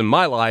chips in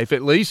my life,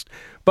 at least.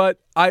 But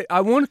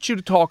I want you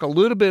to talk a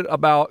little bit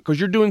about, because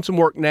you're doing some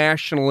work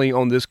nationally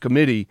on this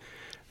committee,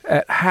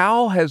 at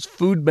how has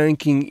food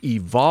banking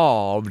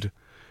evolved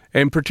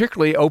and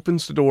particularly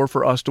opens the door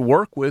for us to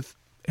work with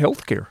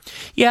healthcare.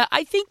 Yeah,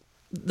 I think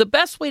the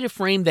best way to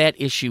frame that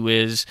issue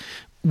is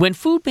when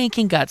food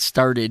banking got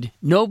started,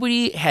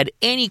 nobody had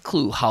any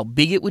clue how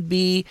big it would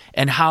be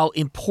and how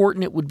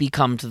important it would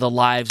become to the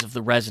lives of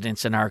the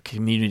residents in our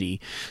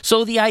community.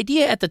 So the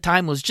idea at the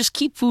time was just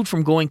keep food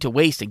from going to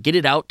waste and get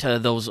it out to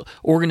those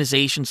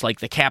organizations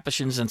like the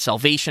Capuchins and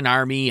Salvation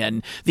Army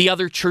and the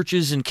other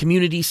churches and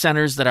community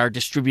centers that are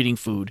distributing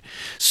food.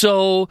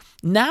 So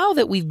now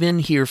that we've been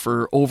here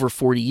for over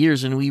 40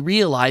 years and we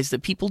realize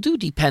that people do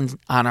depend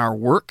on our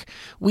work,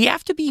 we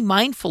have to be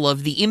mindful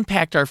of the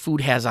impact our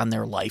food has on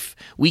their life.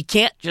 We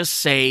can't just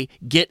say,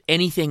 get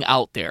anything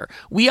out there.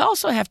 We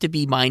also have to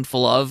be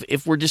mindful of,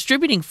 if we're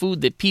distributing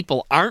food that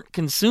people aren't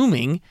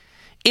consuming,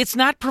 it's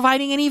not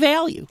providing any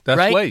value. That's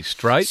right?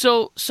 Waste, right?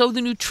 So the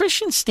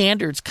nutrition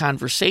standards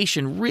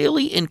conversation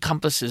really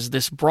encompasses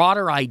this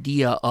broader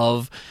idea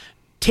of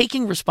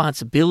taking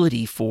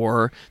responsibility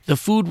for the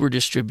food we're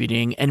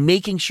distributing and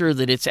making sure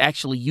that it's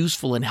actually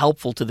useful and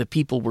helpful to the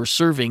people we're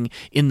serving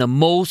in the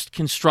most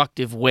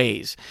constructive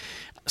ways.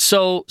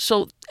 So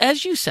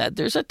as you said,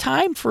 there's a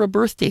time for a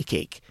birthday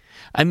cake.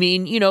 I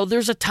mean,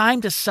 there's a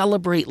time to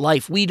celebrate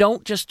life. We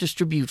don't just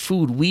distribute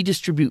food. We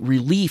distribute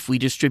relief. We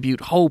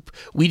distribute hope.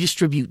 We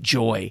distribute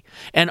joy.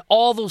 And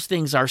all those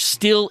things are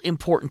still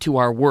important to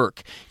our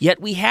work. Yet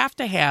we have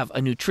to have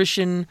a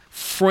nutrition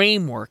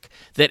framework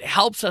that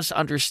helps us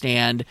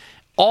understand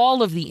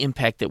all of the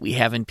impact that we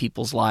have in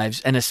people's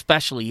lives, and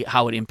especially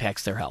how it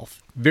impacts their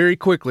health. Very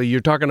quickly,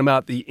 you're talking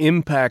about the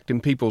impact in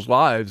people's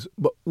lives,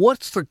 but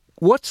what's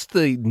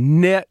the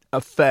net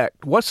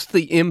effect? What's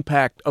the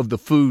impact of the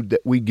food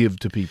that we give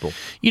to people?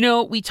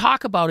 We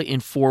talk about it in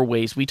 4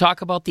 ways. We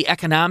talk about the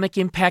economic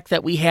impact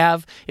that we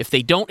have. If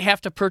they don't have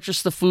to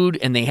purchase the food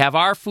and they have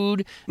our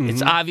food,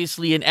 it's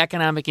obviously an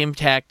economic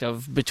impact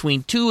of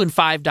between $2 and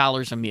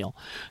 $5 a meal.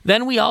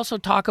 Then we also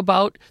talk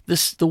about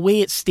the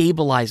way it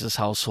stabilizes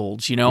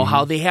households,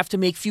 how they have to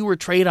make fewer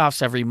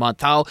trade-offs every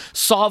month, how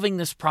solving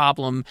this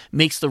problem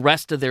makes the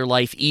rest of their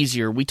life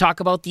easier. We talk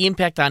about the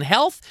impact on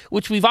health,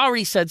 which we've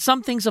already said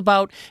some things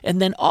about,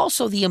 and then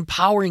also the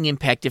empowering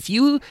impact. If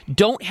you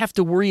don't have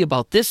to worry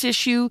about this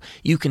issue,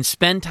 you can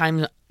spend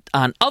time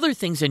on other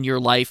things in your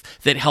life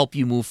that help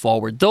you move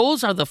forward.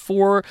 Those are the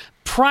 4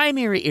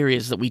 primary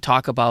areas that we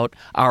talk about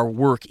our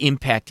work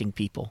impacting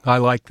people. I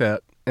like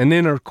that. And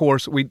then, of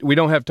course, we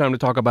don't have time to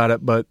talk about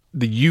it, but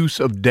the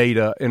use of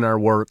data in our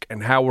work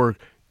and how we're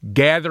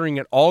gathering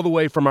it all the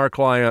way from our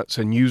clients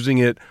and using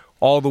it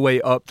all the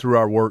way up through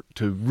our work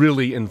to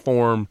really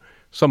inform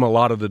a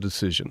lot of the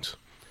decisions.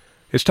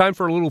 It's time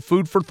for a little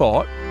food for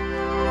thought.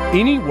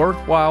 Any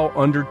worthwhile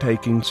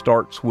undertaking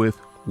starts with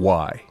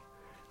why.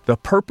 The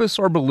purpose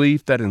or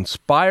belief that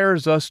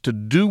inspires us to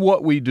do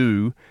what we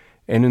do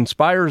and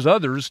inspires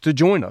others to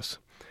join us.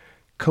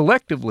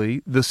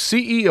 Collectively, the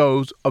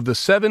CEOs of the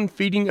 7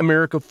 Feeding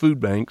America food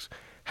banks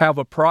have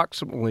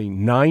approximately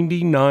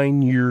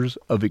 99 years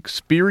of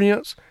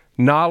experience,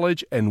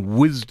 knowledge, and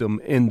wisdom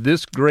in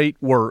this great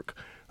work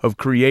of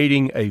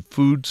creating a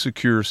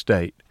food-secure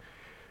state.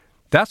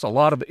 That's a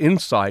lot of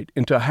insight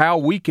into how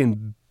we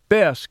can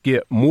best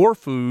get more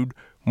food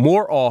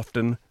more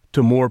often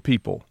to more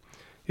people.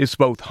 It's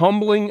both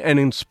humbling and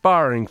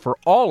inspiring for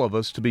all of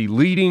us to be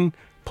leading,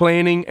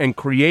 planning, and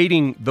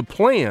creating the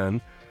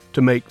plan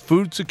to make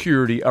food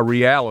security a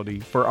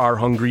reality for our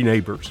hungry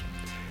neighbors.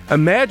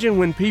 Imagine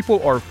when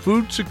people are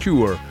food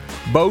secure,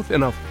 both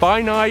in a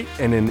finite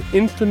and an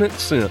infinite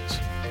sense,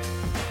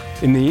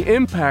 in the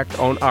impact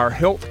on our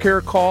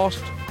healthcare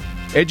costs,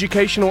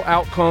 educational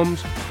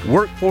outcomes,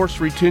 workforce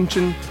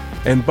retention,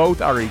 and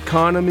both our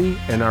economy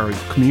and our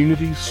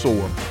communities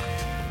soar.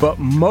 But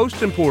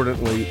most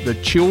importantly, the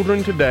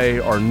children today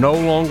are no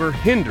longer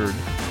hindered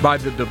by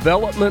the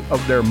development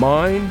of their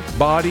mind,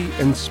 body,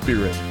 and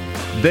spirit.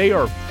 They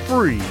are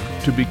free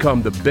to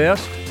become the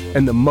best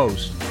and the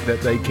most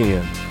that they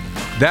can.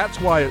 That's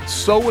why it's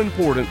so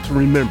important to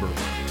remember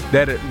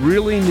that it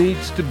really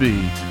needs to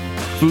be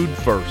food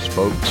first,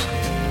 folks.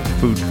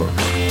 Food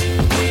first.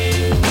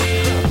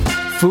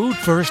 Food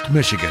First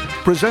Michigan,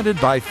 presented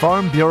by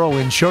Farm Bureau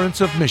Insurance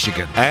of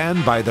Michigan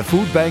and by the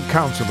Food Bank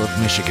Council of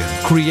Michigan,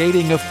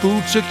 creating a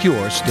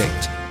food-secure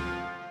state.